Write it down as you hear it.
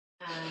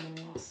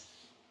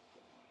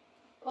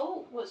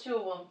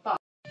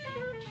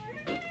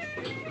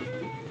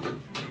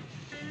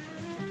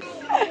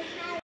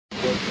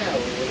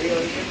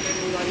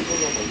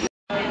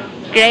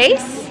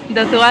Grace,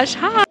 do thuash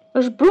ha.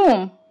 Është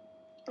brum.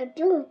 Është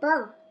brum, po.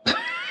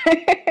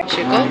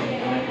 Shiko.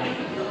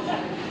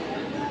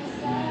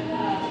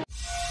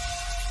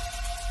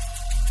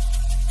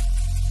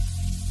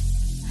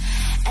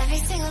 Every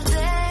single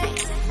day,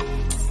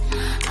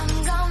 I'm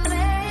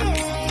gonna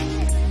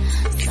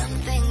make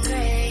something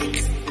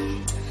great.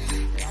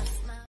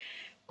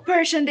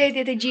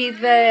 Përshëndetje të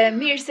gjithëve,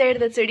 mirë se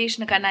erdhët sërish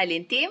në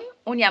kanalin tim.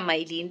 Unë jam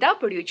Linda,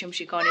 për ju që më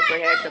shikoni për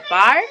herë të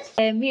parë.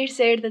 Mirë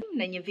se erdhët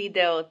në një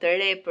video të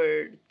re për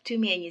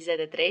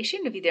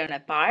 2023, në videon e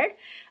parë.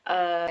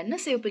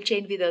 Nëse ju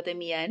pëlqejnë videot e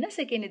mia,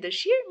 nëse keni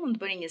dëshirë, mund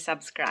të bëni një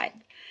subscribe.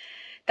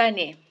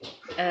 Tani,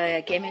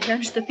 kemi në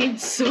shtëpinë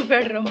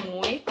super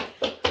rëmuj.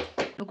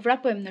 Nuk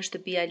vrapojmë në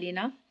shtëpi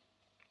Alina.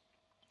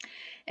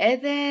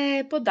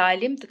 Edhe po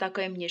dalim të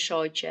takojmë një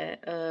shoqe.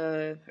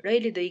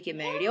 Roeli do iki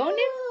me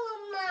Rionin,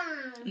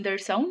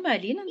 ndërsa unë me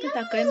Alinën të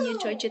takojmë një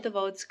shoqe të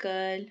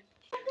vockël.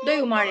 Do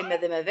ju marrim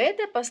edhe me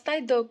vete,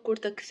 pastaj kur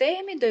të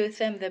kthehemi do ju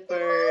them dhe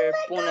për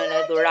punën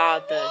e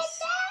dhuratës.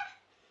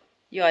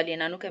 Jo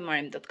Alina, nuk e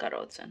marrim dot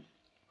karrocën.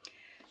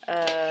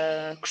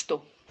 Kështu.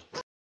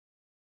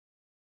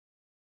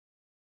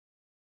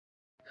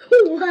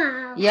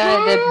 Ja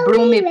edhe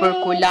brumi për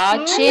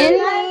kulaçin.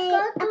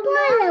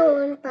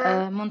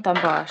 Mund ta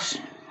mbash.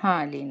 Ha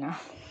Alina.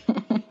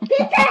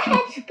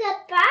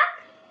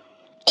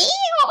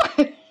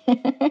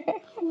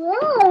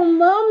 Oh,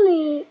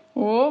 mami.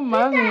 Oh,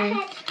 mami.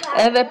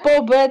 Edhe po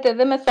bëhet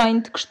edhe me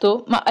thajnë të kështu.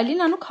 Ma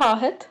Alina nuk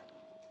hahet.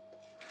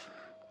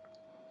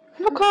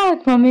 Nuk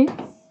hahet, mami.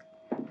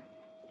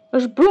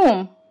 Është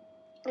brum.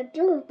 Është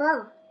brum, po.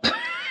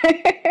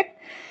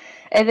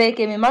 Edhe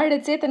kemi marrë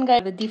recetën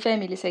nga The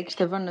Family se e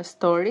kishte vënë në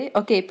story.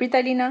 Okej, prit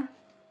Alina.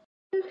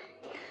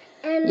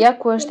 Ja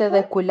ku është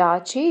edhe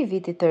kulaçi,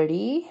 viti të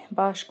ri,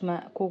 bashkë me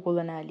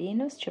kukullën e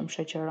Alinës që më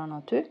shoqëron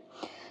aty.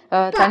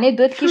 Tani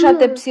duhet kisha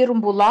tepsir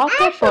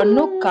mbullake, po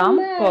nuk kam,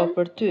 po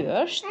për ty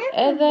është.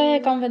 Edhe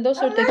kam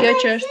vendosur të kjo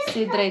që është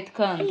si drejt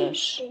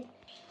këndësh.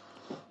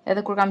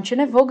 Edhe kur kam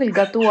qenë e vogël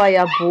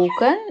gatuaja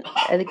bukën,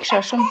 edhe kisha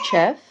shumë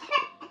qef.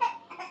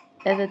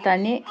 Edhe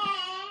tani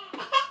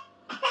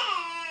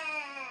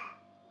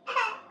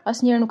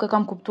asnjëherë nuk e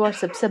kam kuptuar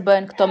se pse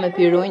bëhen këto me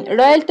pirunj.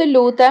 Roel, të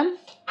lutem.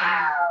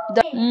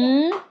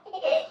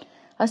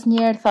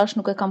 Asnjëherë thash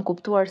nuk e kam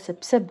kuptuar se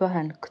pse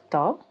bëhen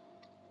këto.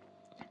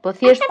 Po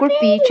thjesht kur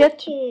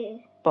piqet,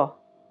 po.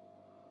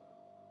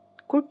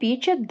 Kur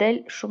piqet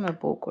del shumë e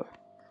bukur.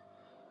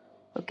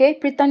 Okej,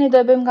 prit tani do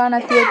e bëjmë nga ana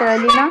tjetër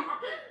Alina.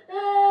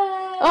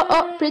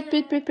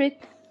 Prit.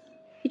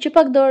 Hiqë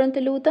pak dorën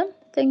të lutem.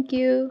 Thank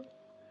you.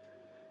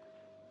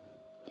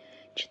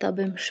 Që ta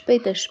bëjmë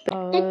shpejt e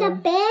shpejt. E ta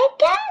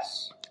prekësh?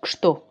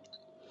 Kështu.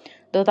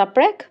 Do ta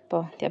prek?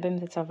 Po, t'ja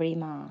bëjmë dhe ca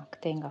vrima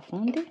këtej nga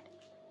fundi.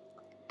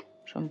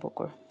 Shumë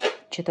bukur.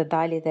 Që të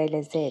dali dhe e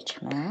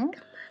lezetshme, ha?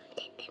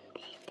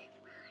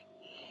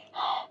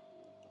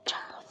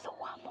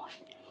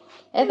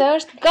 Edhe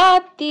është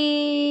gati.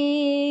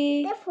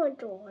 Të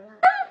fotora.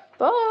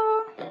 Po.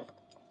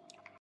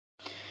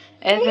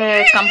 Edhe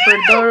kam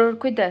përdorur,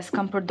 kujdes,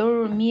 kam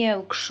përdorur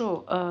miell kështu,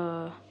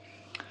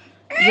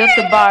 jo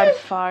të bardh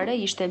fare,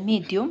 ishte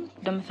medium,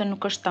 domethënë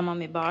nuk është tamam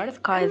i bardh,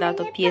 ka edhe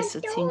ato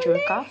pjesët si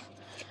ngjyrë kaf.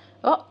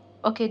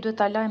 Okej, duhet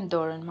ta lajm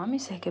dorën, mami,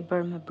 se e ke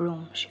bërë me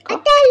brum, shiko.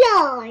 Ta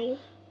laj.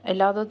 E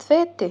la do të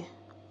veti?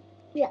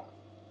 Jo.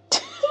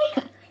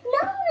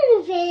 Nuk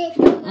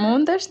vetë.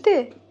 Mund është ti?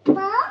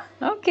 Po.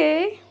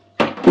 Okej.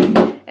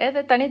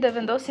 Edhe tani do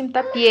vendosim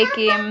ta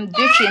pjekim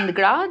 200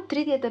 gradë,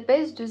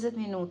 35-40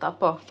 minuta.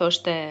 Po,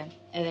 thoshte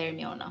edhe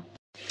Ermiona.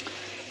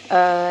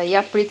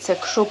 Ja prit se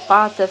kështu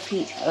patë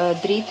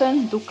dritën,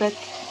 duket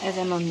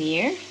edhe më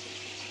mirë.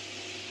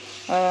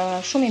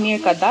 Shumë i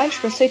mirë ka dalë,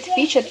 shpresoj të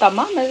piqet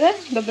tamam edhe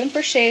do bëjmë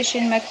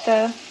përsheshin me këtë.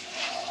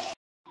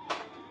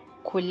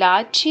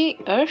 Kulaçi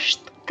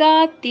është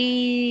gati.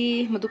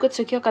 Më duket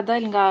se kjo ka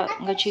dalë nga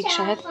që i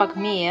kisha hedhë pak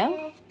miell.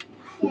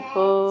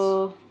 Po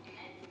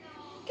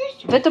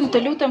vetëm të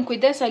lutem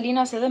kujdes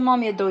Alina se edhe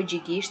mami e doj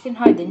gjigishtin.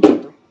 Hajde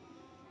ngjitu.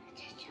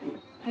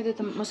 Hajde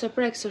të mos e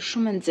prek se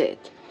shumë e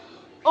nxehtë.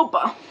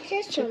 Opa.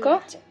 Çka?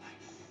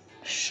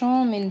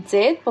 Shumë i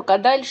nxehtë, po ka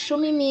dalë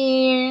shumë i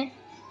mirë.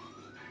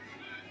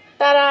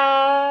 Tara!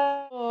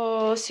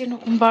 Si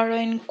nuk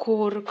mbarojnë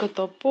kur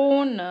këto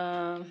punë,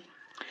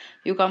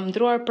 ju kam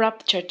ndruar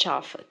prap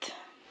qerqafët.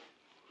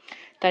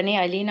 Tani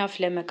Alina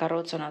fle me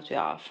karrocën aty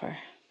afër,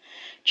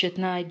 që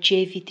të na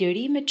gjej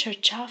vitiri me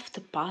qerqaf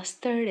të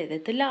pastër edhe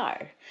të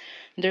larë.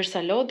 Ndërsa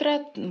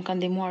lodrat më ka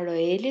ndihmuar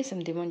Roeli, se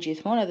më ndihmon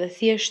gjithmonë, edhe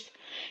thjesht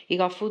i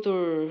ka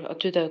futur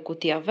aty te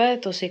kutia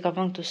vet, ose i ka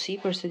vënë këtu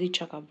sipër se di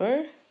çka ka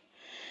bër.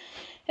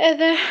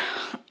 Edhe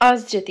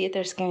asgjë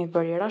tjetër s'kemi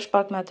bërë, rash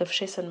pak me atë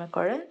fshesën me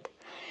korrent.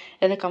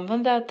 Edhe kam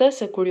vënë dhe atë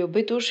se kur ju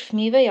bëj dush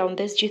fëmijëve ja u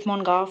ndes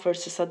gjithmonë nga afër,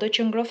 se sado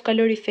që ngroh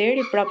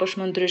kaloriferi, prapë është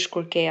më ndrysh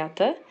kur ke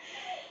atë.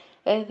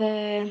 Edhe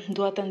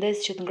dua të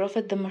ndes që të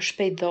ngrohet dhe më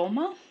shpejt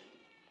dhoma.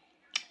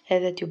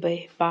 edhe t'ju bëj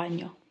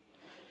banjo.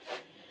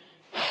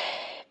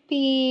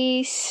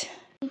 Peace.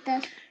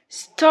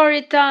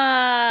 Story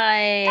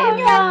time.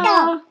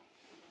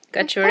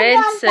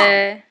 Kaqurelse.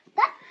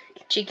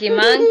 Qiki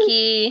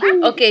monkey.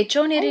 Okej,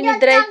 qoni rini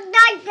drejt.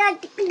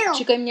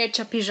 Qikojmë njerë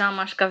që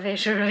pijama shka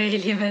veshë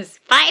Roeli me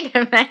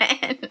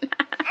Spider-Man.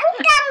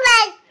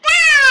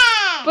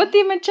 Po ti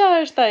me qa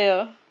është ajo?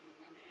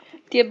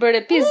 Ti e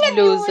bërë pis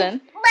bluzën.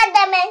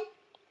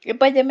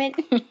 Spider-Man.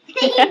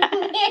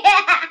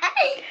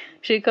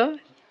 Shiko?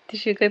 Ti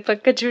shikoj pak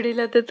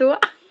kaqurilat e tua?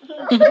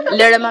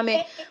 Lëre mami.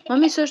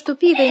 Mami së është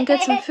tupi dhe në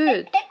këtë në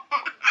fyt.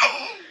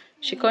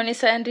 Shikoni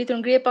sa e nritur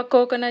ngrije pa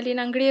kokën,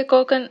 Alina ngrije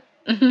kokën.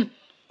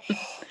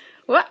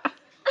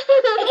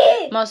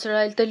 Mos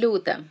Roel të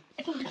lutem.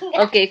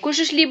 Okej,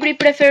 kush është libri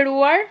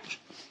preferuar?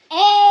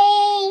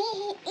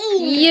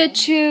 You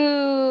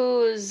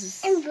choose.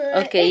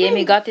 Okej,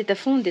 jemi gati të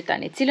fundit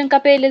tani. Cilën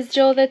kapele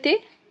zgjodhe ti?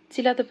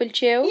 Cila të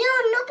pëlqeu? Jo,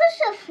 nuk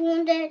është e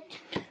fundit.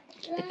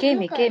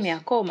 Kemi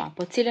akoma,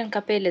 po cilën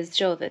kapele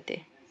zgjodhe ti?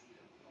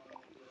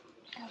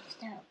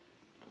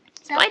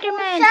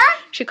 Spider-Man.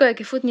 Shikoj, e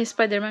ke fut një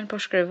Spider-Man po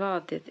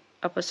shkrevatit.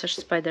 Apo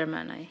s'është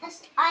Spider-Man ai?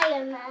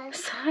 Iron Man.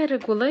 Sa e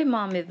rregulloi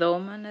mami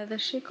dhomën edhe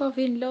shiko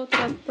vin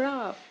lotrat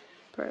prap.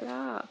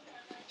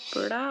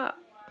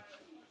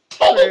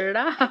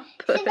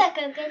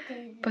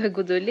 Po e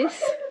gudulis?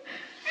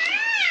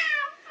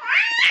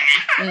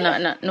 No,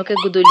 nuk e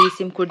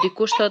gudulisim. Kur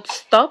dikush thot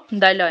stop,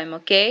 ndalojmë,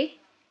 okay?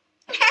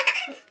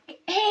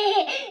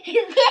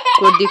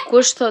 Kur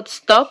dikush thot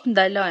stop,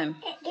 ndalojmë.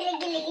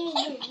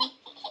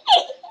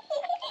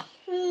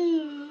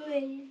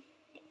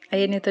 A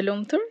jeni të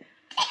lumtur?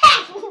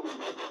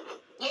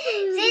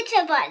 Si që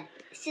bërë?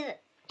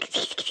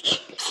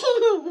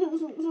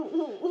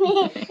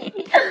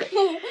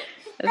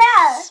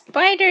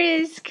 Spider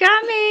is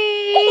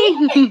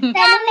coming!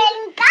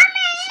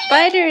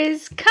 Spider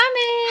is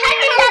coming!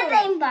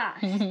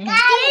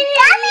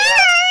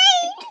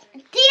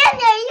 Ti e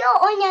në ju,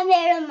 unë jam e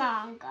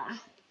manga.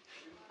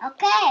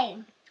 Okej?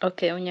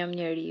 Okej, unë jam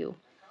njeriu.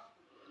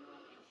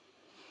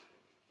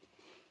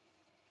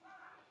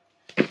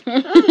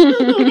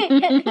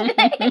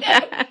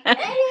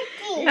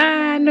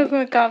 Nuk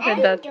më kape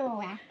dat.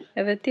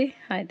 Edhe ti?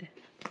 Hajde.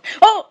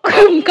 Oh,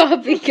 më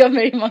kapi kjo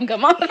meri manga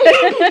madhe.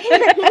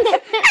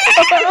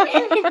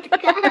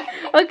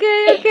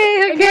 Okej.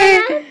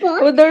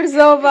 U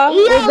dorëzova.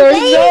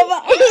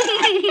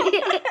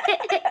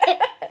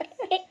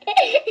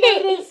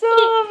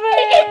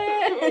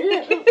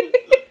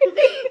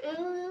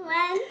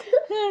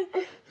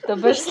 Të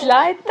bësh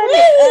slide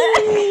tani?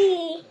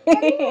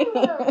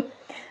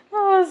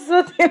 O,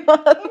 zoti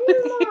madh.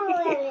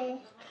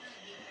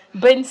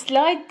 Bëjnë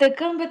slide të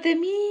këmbët e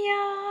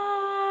mia.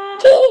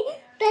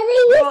 Të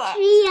rejë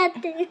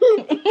shvijatë.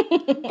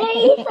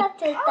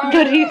 Të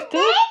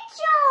riftë?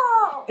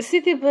 Si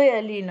ti bëj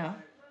Alina?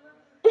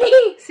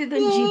 Si do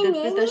ngjitet?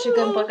 Le ta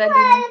shikojmë pak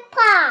Alinën.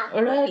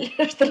 Roeli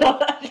është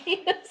rradha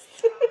Alinës.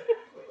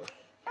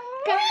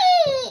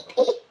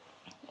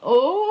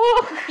 Oh!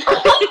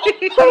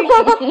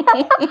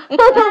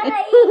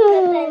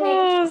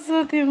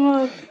 Zoti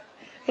madh.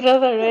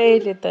 Rradha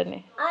Roeli tani.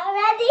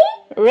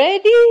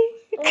 Ready?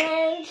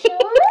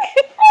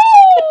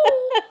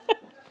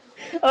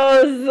 Oh,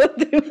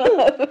 zoti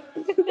madh.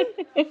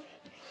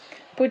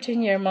 Puqë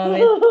njërë, mami.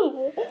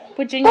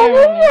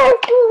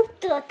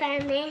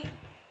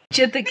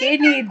 Që të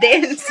keni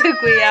idenë se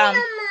ku jam.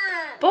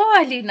 Po,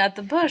 Alina,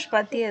 të bësh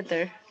pa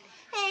tjetër.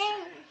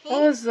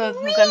 O, zot,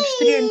 më kanë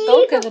shtrirë në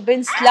tokë dhe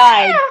bëjnë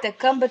slide të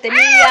këmbët e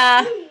mia.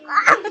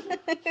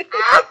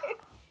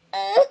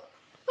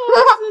 O,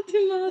 zoti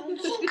madh.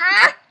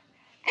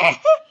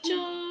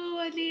 Ciao,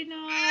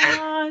 Alina.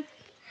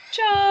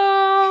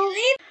 Ciao.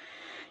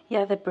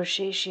 Ja dhe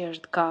përsheshi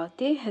është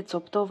gati, e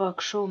coptova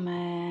kështu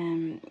me,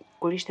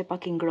 kur ishte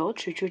pak i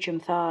ngrohtë, shqyqyr që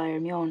më tha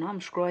Ermiona,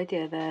 më shkruajti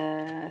edhe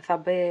tha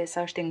bëj sa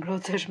është i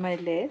ngrohtë është më e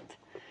lehtë,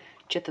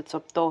 që të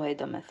coptohej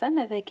domethënë,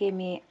 edhe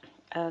kemi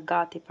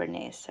gati për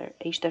nesër.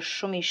 Ishte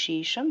shumë i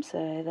shishëm, se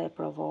edhe e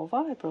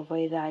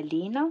provoi edhe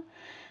Alina,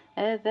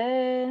 edhe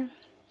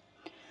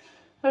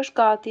është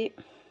gati.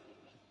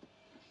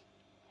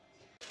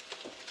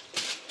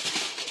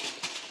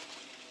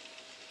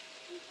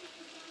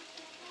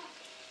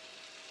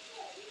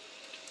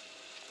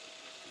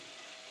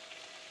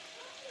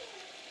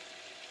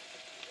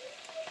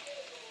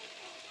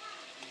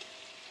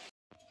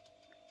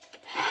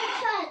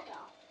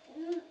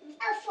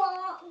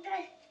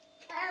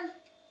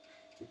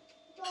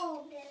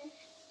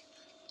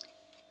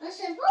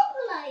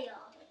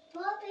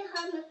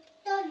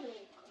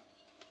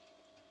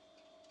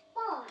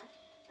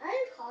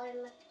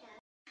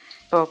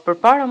 Po,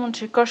 përpara mund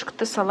shikosh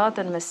këtë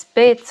sallatën me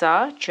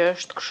speca, që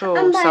është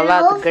kështu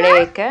sallatë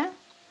greke.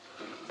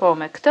 Po,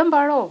 me këtë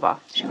mbarova.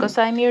 Shiko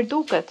sa e mirë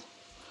duket.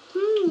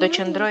 Do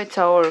qëndroj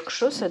ca orë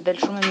kështu, se del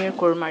shumë e mirë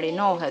kur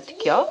marinohet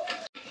kjo.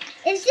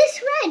 Is this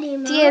ready,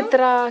 Mom?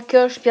 Tjetra,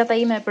 kjo është pjata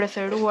ime e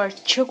preferuar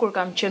që kur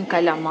kam qenë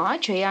kalama,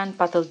 që janë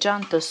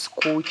patlıcan të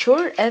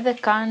skuqur, edhe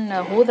kanë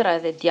hudhra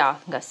edhe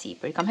djath nga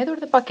sipër. Kam hedhur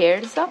dhe pak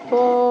erza,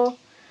 po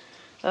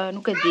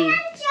nuk e di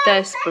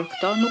test për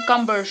këto. Nuk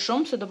kam bërë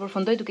shumë, se do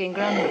përfundoj duke i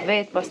ngrënë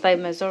vetë, pastaj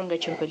me zor nga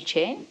që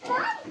m'pëlqejnë.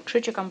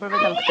 Kështu që kam bërë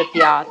vetëm këtë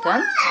pjatën.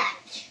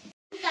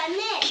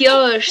 Kjo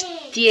është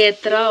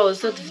tjetra, o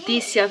zot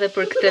vdisja dhe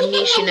për këtë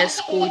mishin e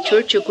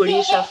skuqur, që kur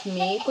isha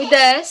fëmijë,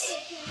 kujdes!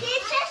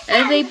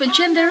 Edhe i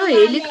pëlqen dhe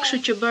Roelit, kështu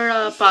që bëra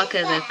pak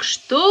edhe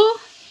kështu.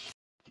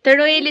 Te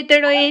Roeli, te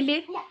Roeli.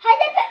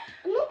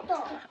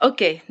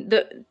 Okej,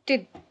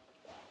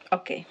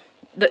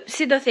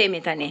 si do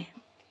themi tani?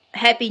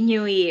 Happy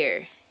New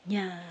Year.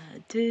 1,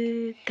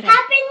 2, 3.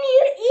 Happy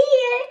New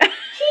Year,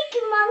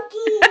 Cheeky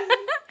Monkey.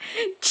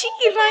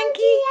 Cheeky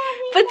Monkey.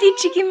 Po ti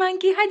Cheeky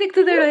Monkey, hajde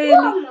këtu te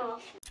Roeli.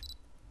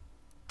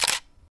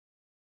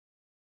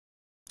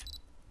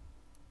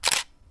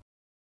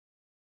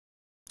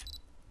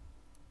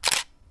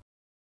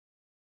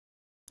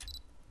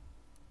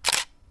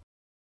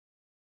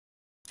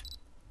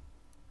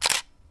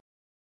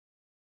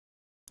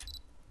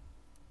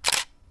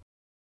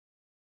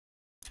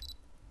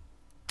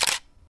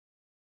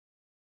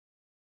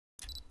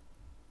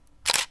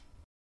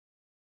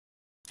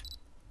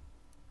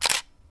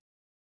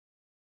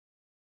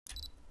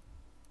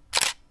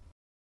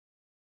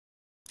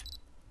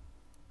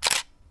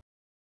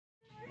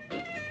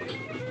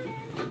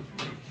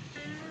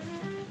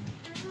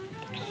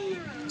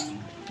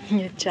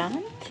 Një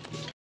çantë.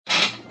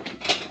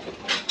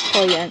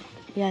 Po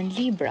janë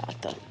libra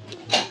ato.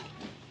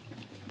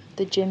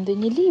 Të gjem dhe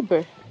një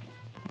libër.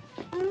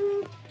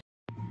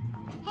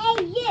 Hey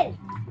you.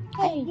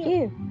 Hey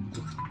you.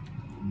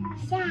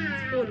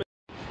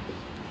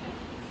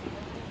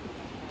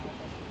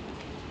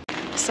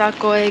 Sa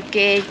kohë e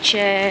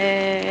keqe.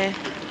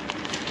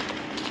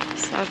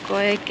 Sa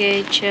kohë e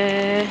keqe.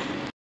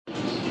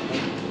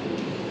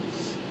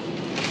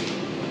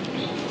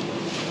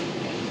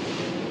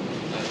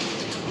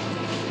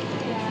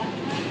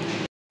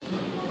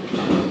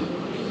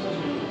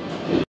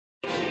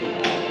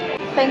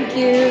 Thank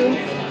you.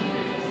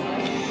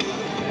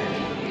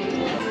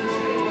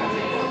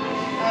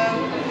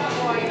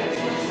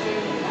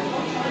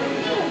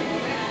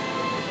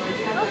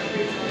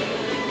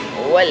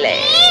 Ole,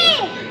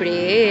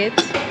 prit.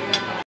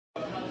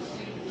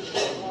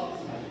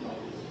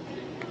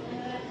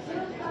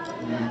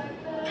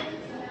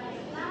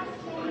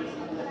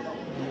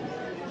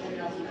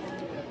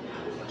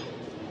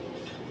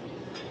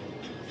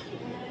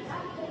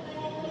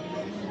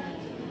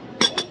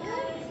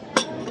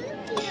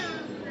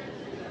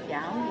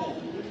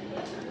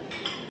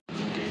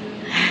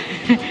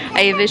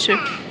 Ai veshur.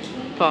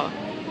 Po,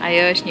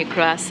 ajo është një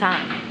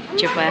croissant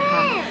që po e ha.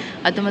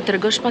 A do më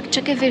tregosh pak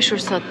çka ke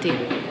veshur sot ti?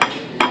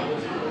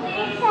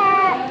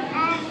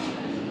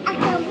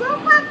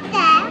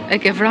 E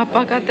ke vra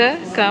pak atë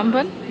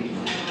këmbën?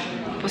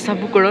 Po sa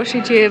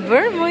bukuroshi që e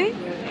bërë, muj?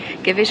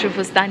 Ke veshur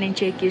fustanin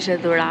që e kishe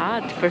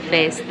dhurat për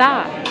festa?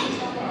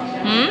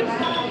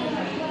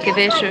 Ke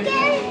veshur?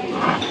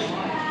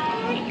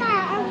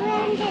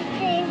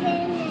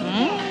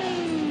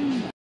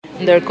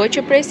 Ndërkohë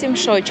që presim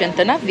shoqen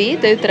të na vi,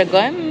 do ju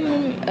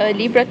tregojmë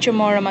librat që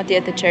morëm atje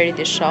te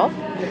Charity Shop.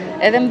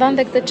 Edhe më dhanë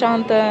dhe këtë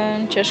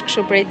çantën që është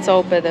kështu prej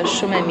cope dhe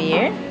shumë e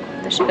mirë.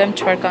 Të shikojmë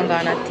çfarë ka nga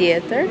ana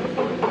tjetër.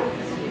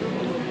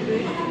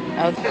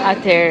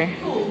 Atëherë,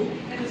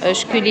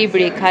 është ky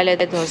libri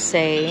Khaled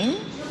Hossein,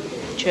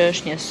 që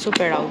është një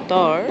super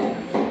autor.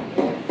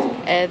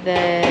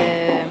 Edhe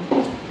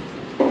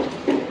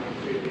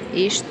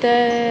ishte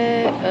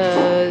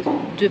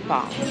 2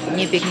 pound,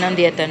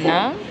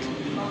 1.99.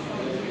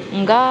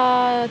 Nga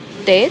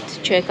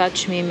 8 që e ka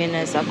çmimin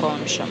e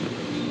zakonshëm.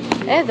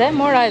 Edhe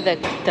mora edhe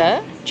këtë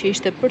që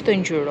ishte për të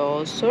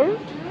ngjyrosur.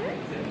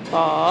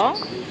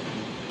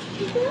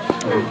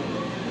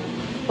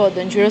 Po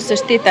do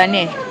ngjyrosësh ti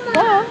tani.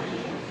 Po.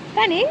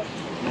 Tani.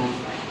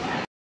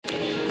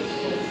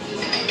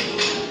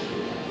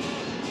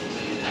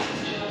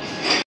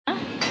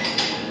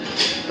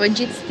 Po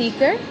gjit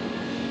sticker.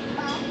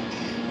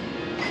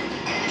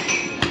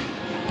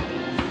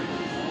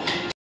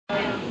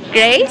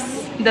 Grace,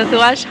 do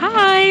thuash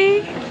hi.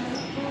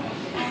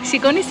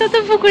 Shikoni sa të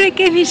bukur e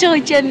kemi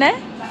shoqen, ne?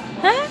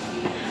 Ha?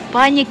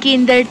 Pa një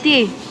kinder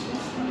ti.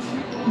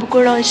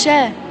 Bukuroshe.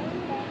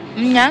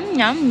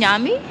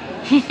 Njami.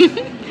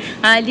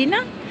 Alina,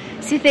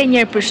 si the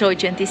njerë për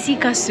shoqen ti, si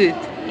ka syt?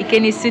 I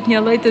keni syt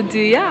një lloj të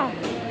dyja?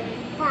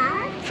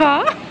 Pa.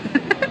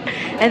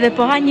 Edhe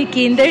po ha një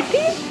kinder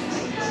ti?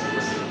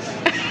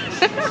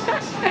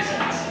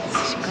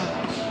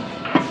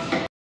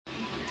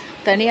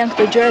 Tani janë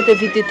këto gjërat e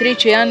vitit 3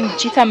 që janë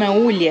gjitha me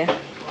ulje.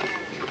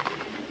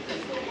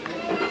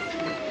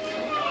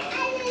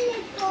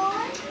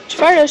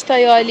 Çfarë është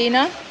ajo,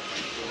 Alina?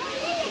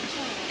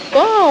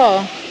 Po.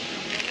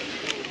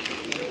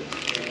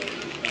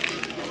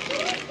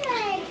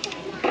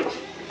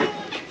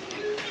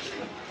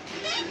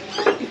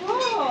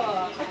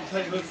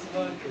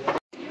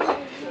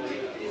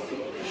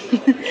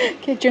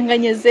 Kjo që nga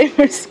një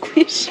zemër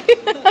squish.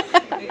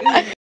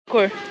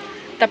 Kur?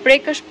 Ta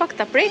prekësh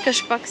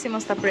pak, si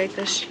mos ta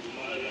prekësh.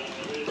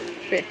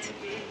 Pret.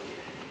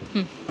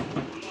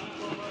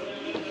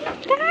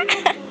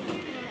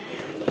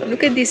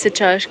 Nuk e di se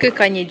qa është, kjo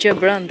ka një gjë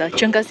brënda,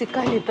 që nga si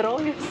ka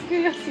litrojës,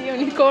 kjo si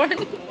unicorn.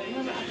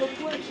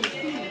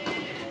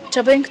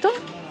 Qa bëjnë këto?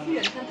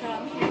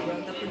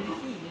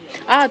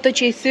 Ato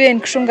që i thyen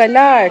kështu nga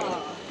lartë.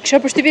 Kisha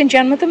përshtypjen që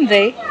janë më të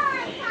mdhej.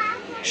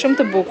 Shumë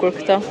të bukur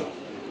këto.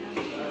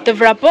 Të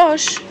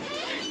vraposh.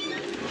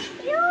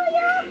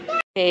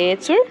 E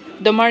ecur,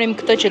 do marrim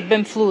këto që të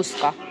bëjmë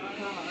fluska.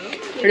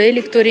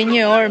 Roeli këtu ri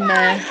një orë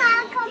me...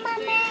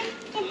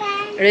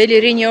 Roeli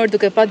ri një orë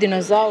duke pa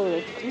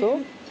dinozaurët këtu.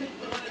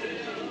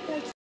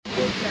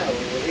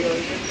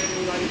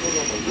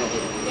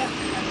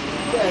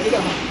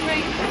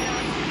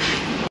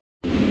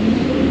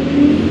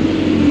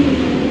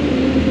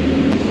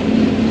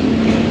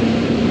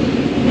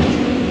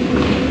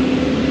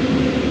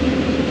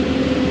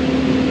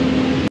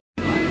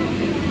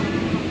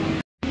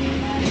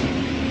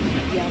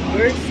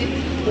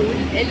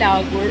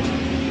 Lagur.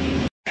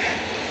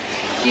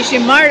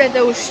 Kishim marrë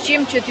edhe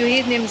ushqim që t'ju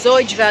hidhnim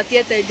zogjve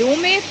atje te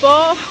lumi,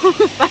 po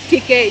fati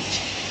keq.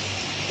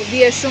 U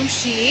bie shumë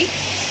shi.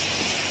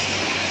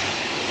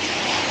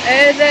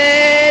 Edhe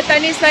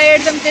tani sa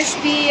erdhëm te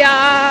shtëpia,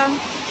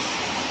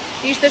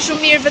 ishte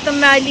shumë mirë vetëm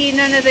me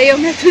Alinën edhe jo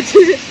me të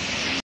dy.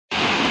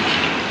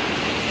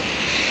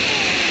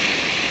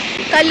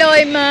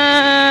 Kalojmë.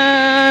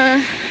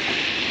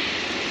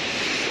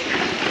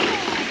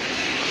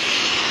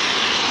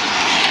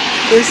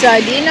 Kurse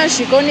Alina,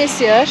 shikoni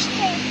si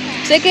është.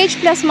 Pse ke iq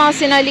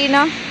plasmasin,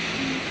 Alina?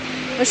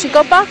 Më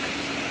shiko pak?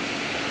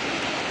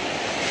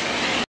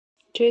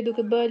 Që e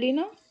duke bë,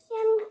 Alina?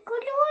 Jam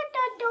kuluar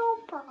të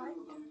topat.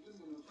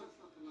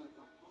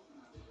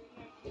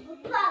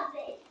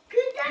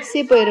 Si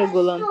po I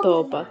rregullon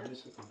topat?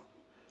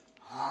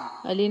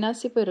 Alina,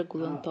 si po I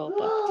rregullon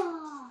topat?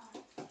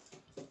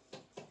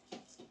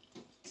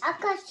 A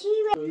ka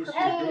shime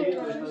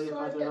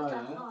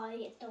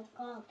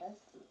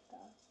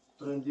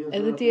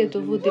Edhe ti e të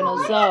vu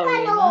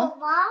dinozaurin, ha?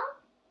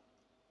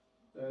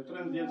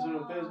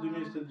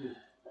 13/05/2022.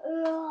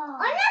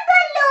 Ona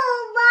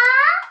kalova?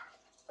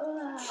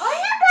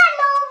 Ona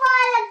kalova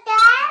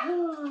lëte?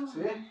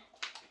 Si?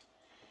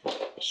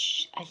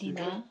 Shh,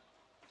 Alina.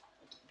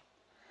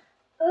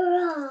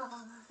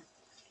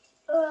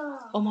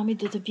 O, mami,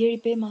 do të bjeri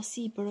pema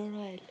si për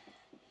Roel.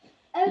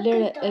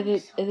 Lere,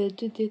 edhe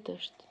 2 ditë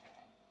është.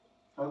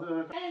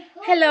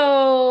 Hello!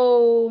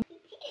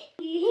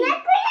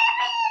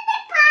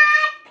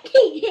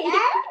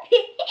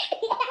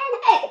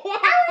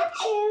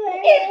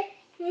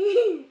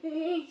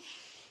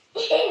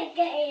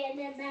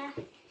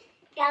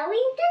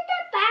 Going to the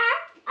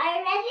park. Are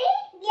you ready?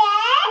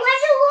 Yes.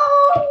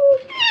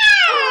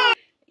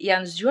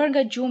 Janë zgjuar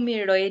nga gjumi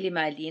Roeli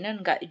me Alinën,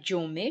 nga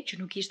gjumi që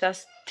nuk ishte as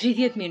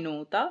 30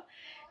 minuta,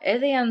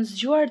 edhe janë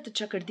zgjuar të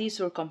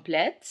çakërdisur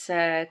komplet, se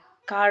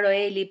ka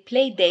Roeli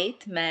play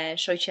date me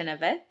shoqen e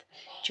vet,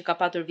 që ka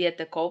patur vjet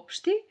te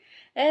kopshti,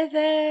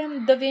 edhe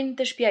do vinë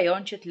të shtëpia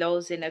jon që të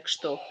lozin e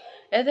kështu.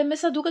 Edhe me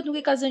sa duket nuk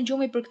I ka zënë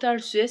gjumi për këtë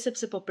arsye,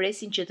 sepse po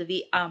presin që të vi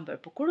Amber.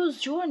 Po kur u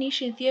zgjuan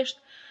ishin thjesht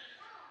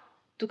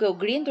duke u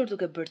grindur,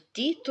 duke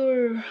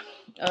bërtitur,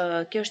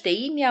 kjo është e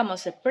imja,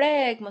 mos e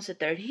prek, mos e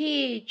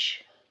tërhiq.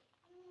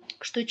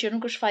 Kështu që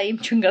nuk është fajim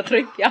që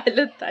ngatroj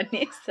fjalët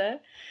tani se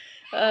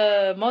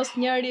mos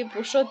njëri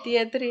pushot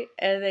tjetri,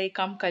 edhe I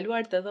kam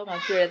kaluar të dhoma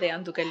atyre dhe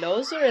janë duke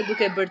lozur e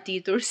duke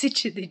bërtitur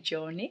siç I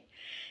dëgjoni.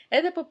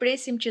 Edhe po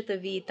presim që të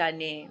vi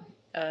tani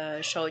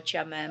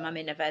shoqja me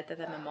mamin e vet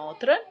edhe me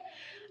motrën.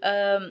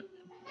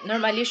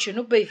 Normalisht që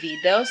nuk bëj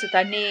video, se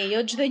tani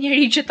jo çdo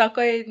njeri që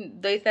takoj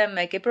do I them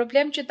ke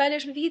problem që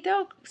talesh në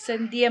video, se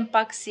ndihem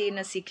pak si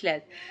në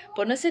siklet.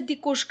 Po nëse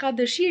dikush ka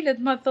dëshirë, le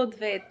të ma thot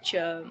vetë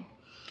që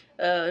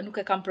nuk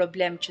e kam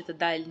problem që të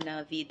dalë në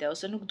video,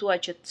 ose nuk dua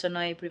që të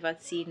cënoj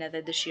privatësinë edhe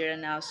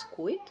dëshirën e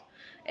askujt.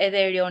 Edhe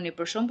Erioni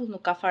për shembull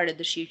nuk ka fare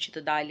dëshirë që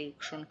të dali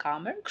kështu në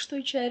kamer, kështu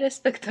që e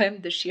respektojmë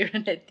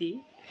dëshirën e tij.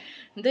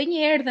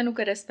 Ndonjëherë dhe nuk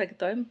e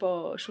respektojmë, po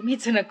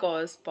shumicën e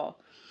kohës po.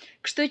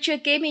 Kështu që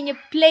kemi një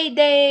play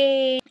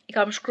day. I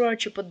kam shkruar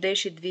që po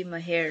deshi të vi më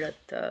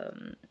herët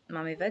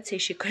mami vet, se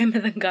I shikojmë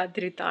edhe nga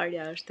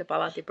dritarja është e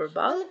pallati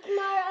përballë.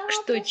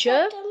 Kështu që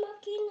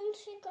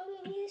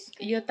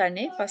jo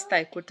tani,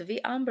 pastaj kur të vi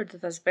Amber do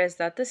ta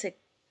zbresë atë, se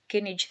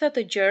keni gjitha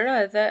të gjëra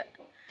edhe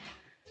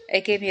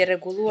e kemi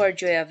rregulluar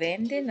gjoja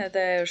vendin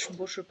edhe është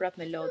mbushur prap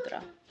me lodra.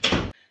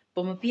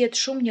 Po më pihet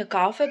shumë një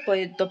kafe, po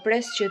do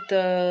pres që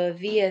të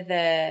vi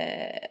edhe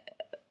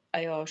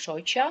ajo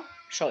shoqja,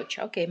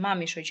 okay,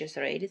 mami shoqes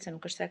Roelit, se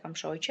nuk është se kam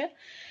shoqe,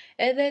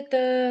 edhe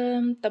të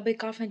bëj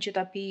kafen që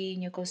ta pi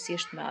një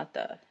kosisht me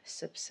atë,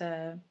 sepse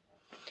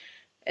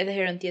edhe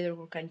herën tjetër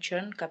kur kanë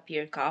qenë, ka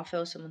pirë kafe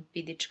ose mund të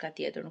pi diçka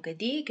tjetër, nuk e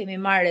di. Kemi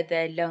marrë edhe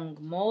lëng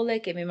molle,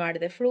 kemi marrë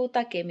edhe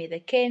fruta, kemi edhe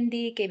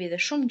candy, kemi edhe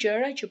shumë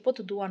gjëra që po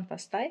të duan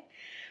pastaj.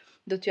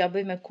 do t'ja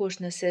bëj me kush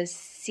nëse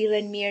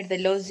sillen mirë dhe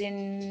lozin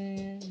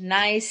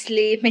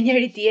nicely me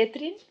njëri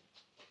tjetrin.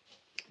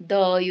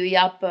 Do ju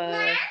jap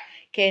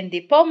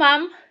candy. Po,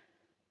 mam?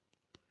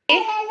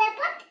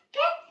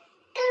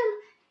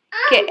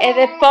 Ke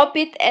edhe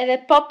popit,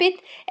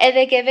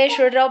 edhe ke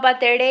veshur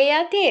rrobat e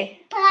reja ti?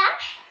 Pa.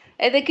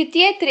 Edhe ky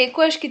tjetri,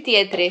 ku është ky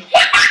tjetri?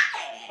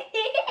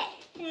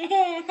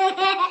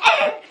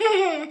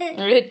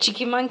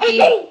 Çiki monkey.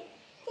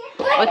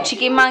 O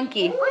çiki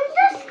monkey.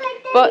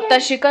 Po, ta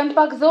shikojmë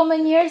pak dhomë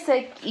njerë se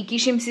i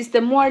kishim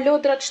sistemuar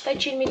lodrat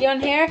 700 milion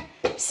herë.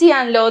 Si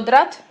janë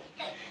lodrat?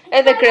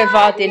 Edhe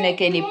krevatin e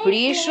keni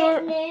prishur.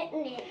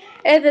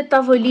 Edhe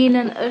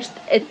tavolinën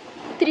është e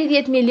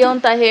 30 milion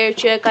ta herë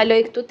që e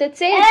kaloj këtu te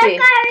cepi.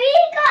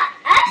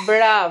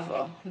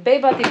 Bravo.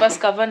 Bebat i pas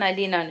ka vën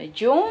Alina në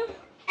gjumë.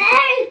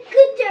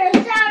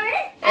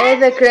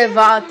 Edhe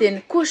krevatin,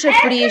 kush e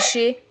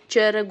prishi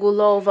që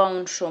rregullova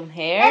unë shumë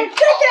herë.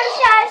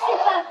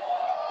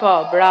 Po,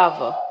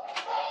 bravo.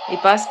 I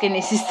pas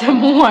keni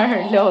sistemuar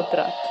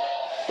lodrat.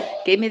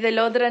 Kemi dhe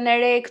lodrën e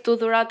re këtu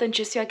dhuratën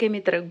që s'ja kemi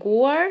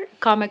treguar.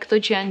 Ka me këto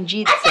që janë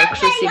gjitse,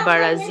 kështu si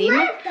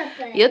barazime.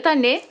 Jo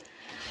tani,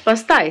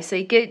 pastaj, se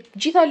i ke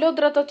gjitha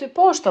lodrat aty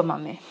poshtë,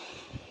 mami.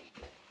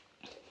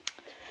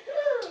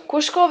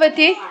 Ku shkove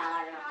ti?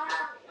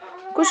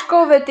 Ku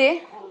shkove ti?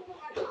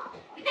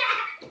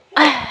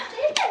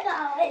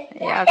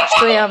 Ja,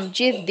 kështu jam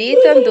gjithë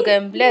ditën duke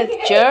mbledh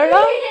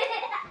gjëra.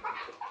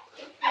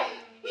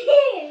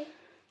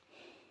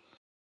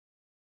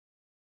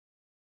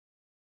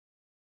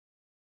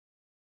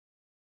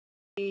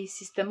 I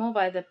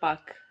sistemova edhe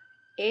pak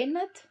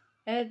enët,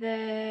 edhe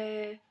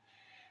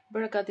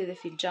bëra gati dhe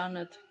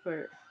filxhanët për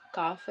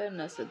kafe,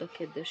 nëse do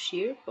ketë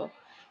dëshirë, po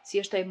si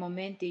është ai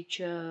momenti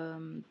që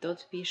do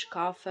të pish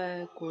kafe,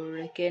 kur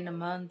e ke në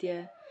mendje,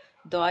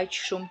 do aq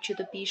shumë që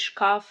të pish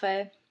kafe.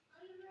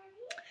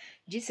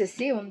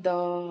 Gjithsesi, unë do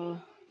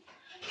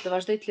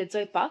vazhdoj të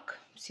lexoj pak,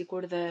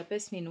 sikur dhe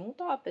 5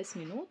 minuta,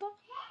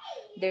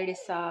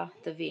 derisa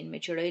të vinë,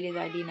 me që Roeli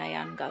dhe Alina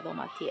janë nga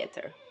dhoma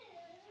tjetër.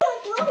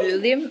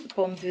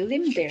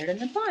 Mbyllim derën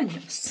e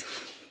banjos.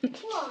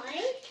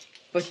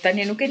 Po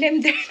tani nuk e lem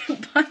derën e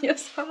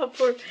banjos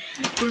hapur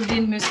kur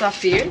vinë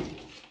mysafir.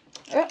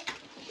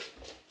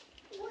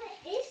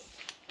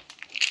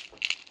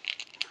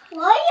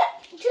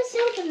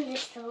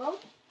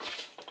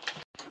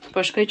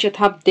 Po shkoj që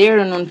të hap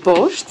derën unë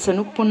poshtë, se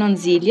nuk punon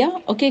zilja.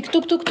 Okej,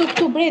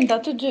 këtu, brenda,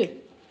 të dy.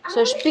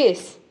 Se është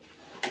pis.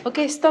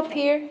 Okej, stop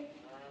here.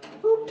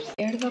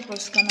 Erdha, por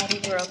s'kam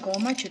arritur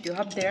akoma që t'ju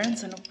hap derën,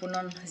 se nuk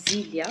punon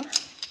zilja.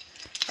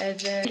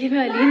 Edhe Roeli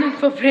me Alina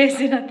po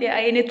presin atje. A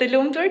jeni të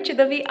lumtur që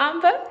do vi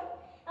amba?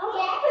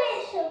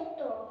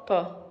 Po.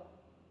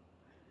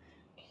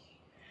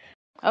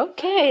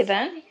 Okay,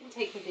 then. You can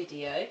take the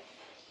video.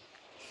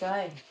 So,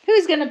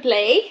 who's gonna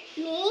play?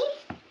 Me?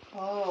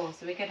 Oh,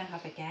 so we're going to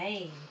have a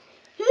game.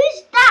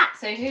 Who's that?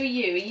 So who are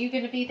you? Are you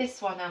going to be this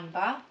one,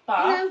 Amber?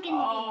 I'm gonna be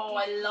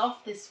I love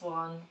this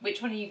one.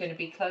 Which one are you going to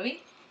be,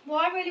 Chloe? Well,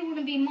 I really want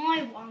to be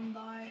my one,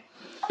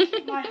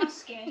 though. My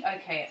husky.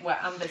 Okay, well,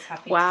 Amber's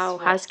happy Wow, to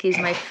swap. husky is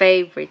my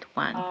favorite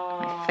one.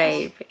 Oh. My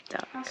favorite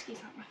dog. Husky's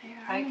not my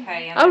favourite.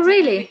 Okay, and Oh, I don't know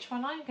really? which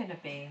one I'm going to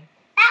be.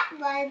 That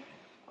one.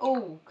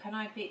 Oh, can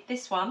I be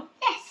this one?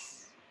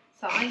 Yes.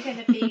 So I'm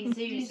going to be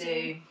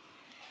Zuzu.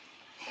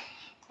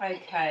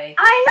 Okay.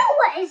 I know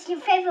what is your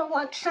favourite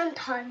one.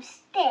 Sometimes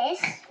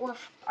this or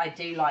I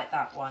do like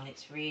that one.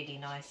 It's really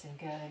nice and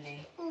girly.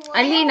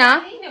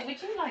 Alina, Alina,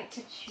 would you like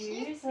to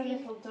choose a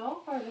little dog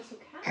or a little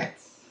cat?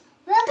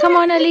 Come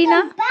on,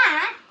 Alina.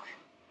 Back.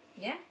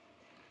 Yeah?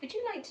 Would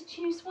you like to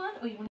choose one?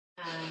 Or you want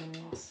and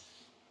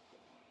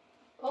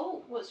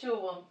oh, what's your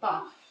one?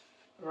 Buff.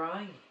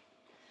 Right.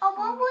 Oh,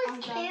 what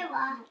was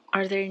Kira?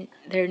 Are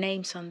their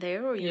names on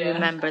there, or you Yeah.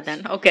 remember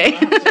them? Okay. I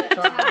have to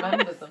try and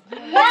remember them. We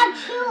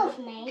have two of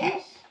me.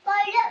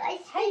 But look, I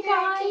see Hey,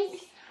 that guys.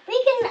 We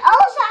can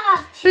also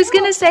have two. Who's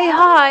gonna say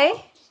hi?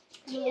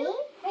 Me.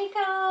 Hey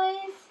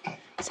guys.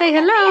 Say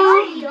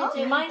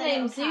hello. My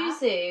name's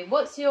Zuzu.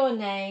 What's your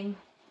name?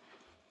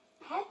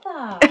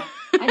 Heather.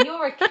 And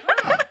you're a cat.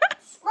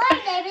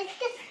 My name is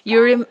just.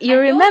 You And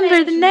remember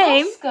your the name's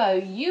name? Roscoe.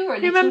 You're a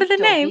little Remember the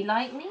doggy name?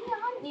 like me,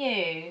 aren't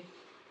you?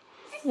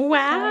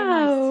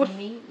 Wow. So nice to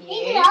meet We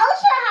you. can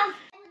also have.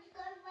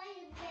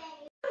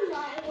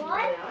 My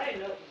one.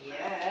 Look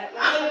yet.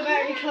 We're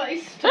very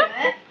close to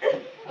it.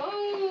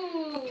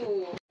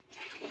 Oh.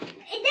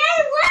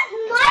 There was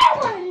my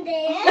one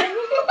there.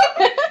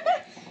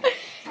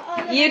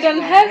 You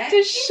don't have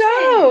to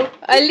show,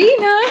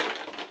 Alina.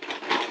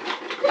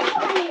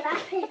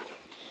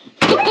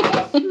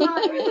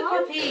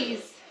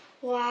 Puppies.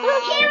 Wow.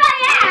 Look, here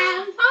I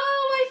am.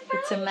 Oh, I found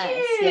It's a mess,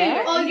 you.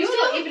 yeah? Oh, You're you not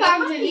still even a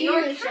found puppy, it you're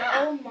a here. cat.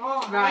 Oh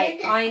my. Right,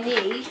 I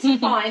need to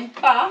find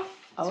Buff.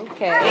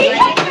 Okay. We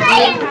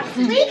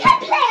can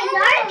play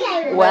another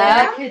game.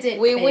 Well, Where could it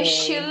we be?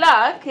 wish you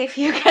luck if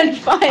you can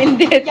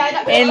find it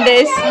Yeah, in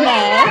this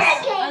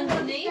mess. Another game.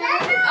 Underneath.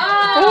 Another-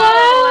 Oh,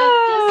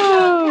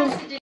 Wow.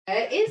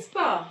 It is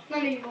bar.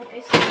 None of your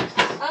business.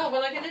 Oh,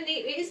 well, I'm going to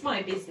need... It is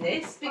my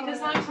business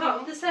because I'm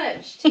part of the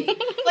search team.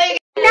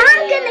 Now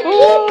I'm gonna keep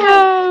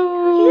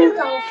Here you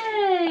go.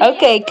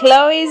 Okay,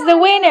 Chloe is the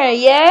winner,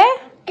 yeah?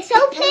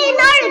 So play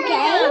another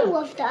game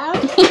with them.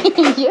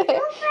 Yeah.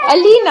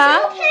 Alina.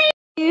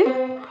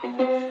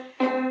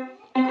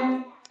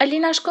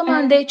 Alina, shko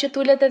ma ndej që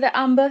tullet edhe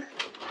Amber.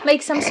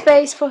 Make some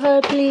space for her,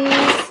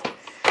 please.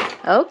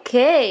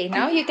 Okay,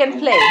 now you can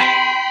play.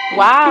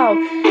 Wow,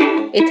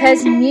 it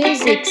has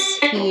music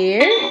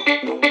here.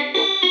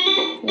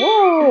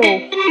 Whoa.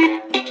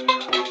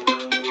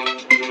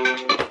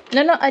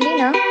 No,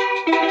 Alina.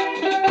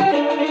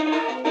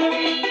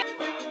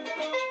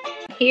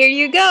 Here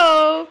you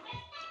go.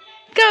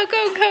 Go.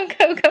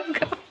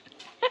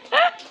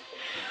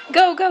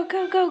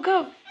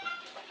 Go.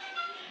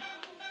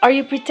 Are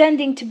you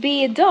pretending to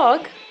be a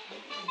dog?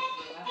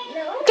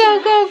 Go.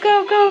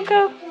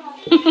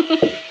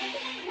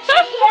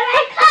 Here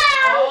I come.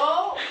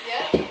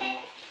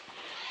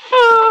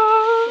 Oh,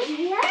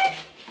 yeah.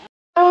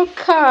 Oh, so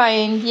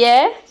kind,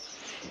 yeah?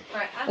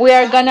 Right, We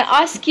are gonna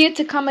ask you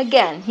to come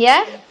again,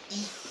 yeah?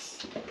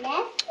 Yes.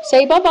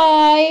 Say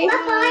bye-bye.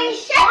 Bye-bye.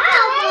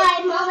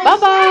 Bye-bye, Mama.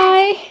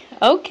 Bye-bye.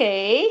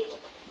 Okay.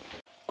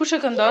 Kush e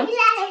këndon?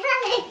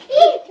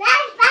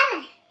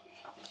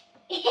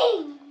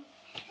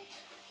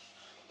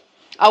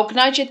 A u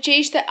kënaqet që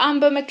ishte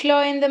Amber me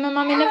Chloe dhe me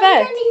mamin e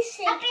vet?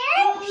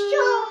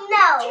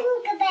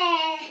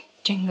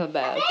 Jingle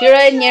bell.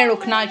 Tyre njerë u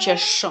kënaqe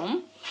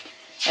shumë.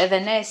 Edhe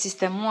ne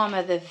sistemuam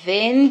edhe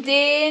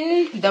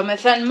vendin. Do me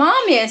thënë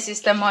mami e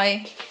sistemoj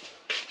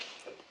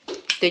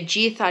të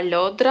gjitha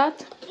lodrat.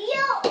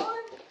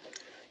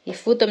 I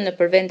futëm në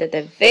përvendet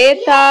e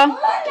veta.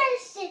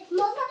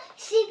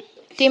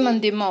 Ti më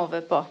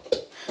ndimove, po.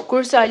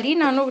 Kurse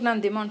Alina nuk në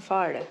ndimon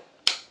fare.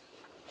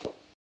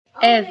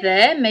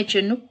 Edhe me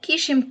që nuk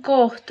kishim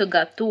kohë të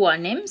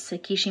gatuanim,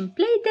 se kishim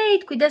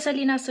playdate, kujdes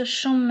Alina së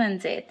shumë me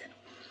nxehtë.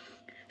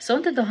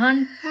 Sonte do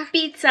han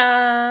pizza.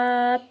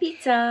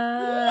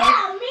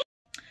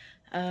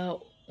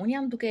 Unë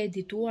jam duke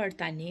edituar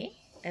tani,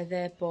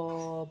 edhe po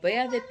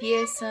bëja dhe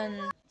pjesën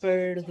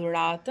për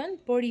dhuratën,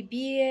 por i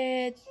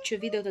bie që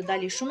video të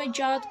dali shumë e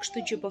gjatë, kështu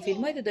që po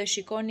filmoj dhe do e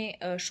shikoni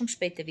shumë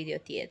shpejt të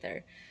video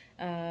tjetër.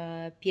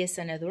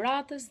 Pjesën e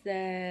dhuratës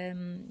dhe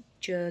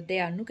që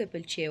Dea nuk e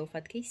pëlqeu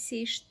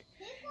fatkeqësisht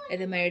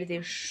edhe më erdhi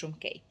shumë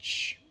keq.